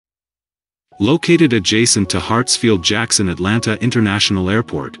Located adjacent to Hartsfield-Jackson Atlanta International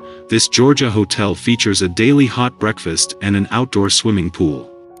Airport, this Georgia hotel features a daily hot breakfast and an outdoor swimming pool.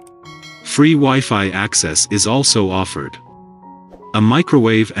 Free Wi-Fi access is also offered. A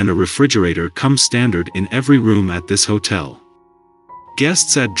microwave and a refrigerator come standard in every room at this hotel.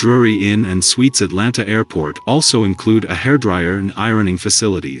 Guests at Drury Inn and Suites Atlanta Airport also include a hairdryer and ironing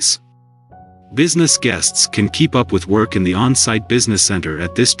facilities. Business guests can keep up with work in the on-site business center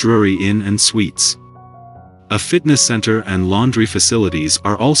at this Drury Inn and Suites. A fitness center and laundry facilities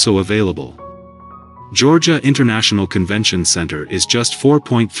are also available. Georgia International Convention Center is just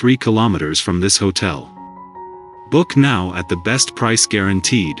 4.3 kilometers from this hotel. Book now at the best price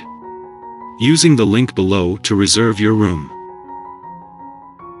guaranteed. Using the link below to reserve your room.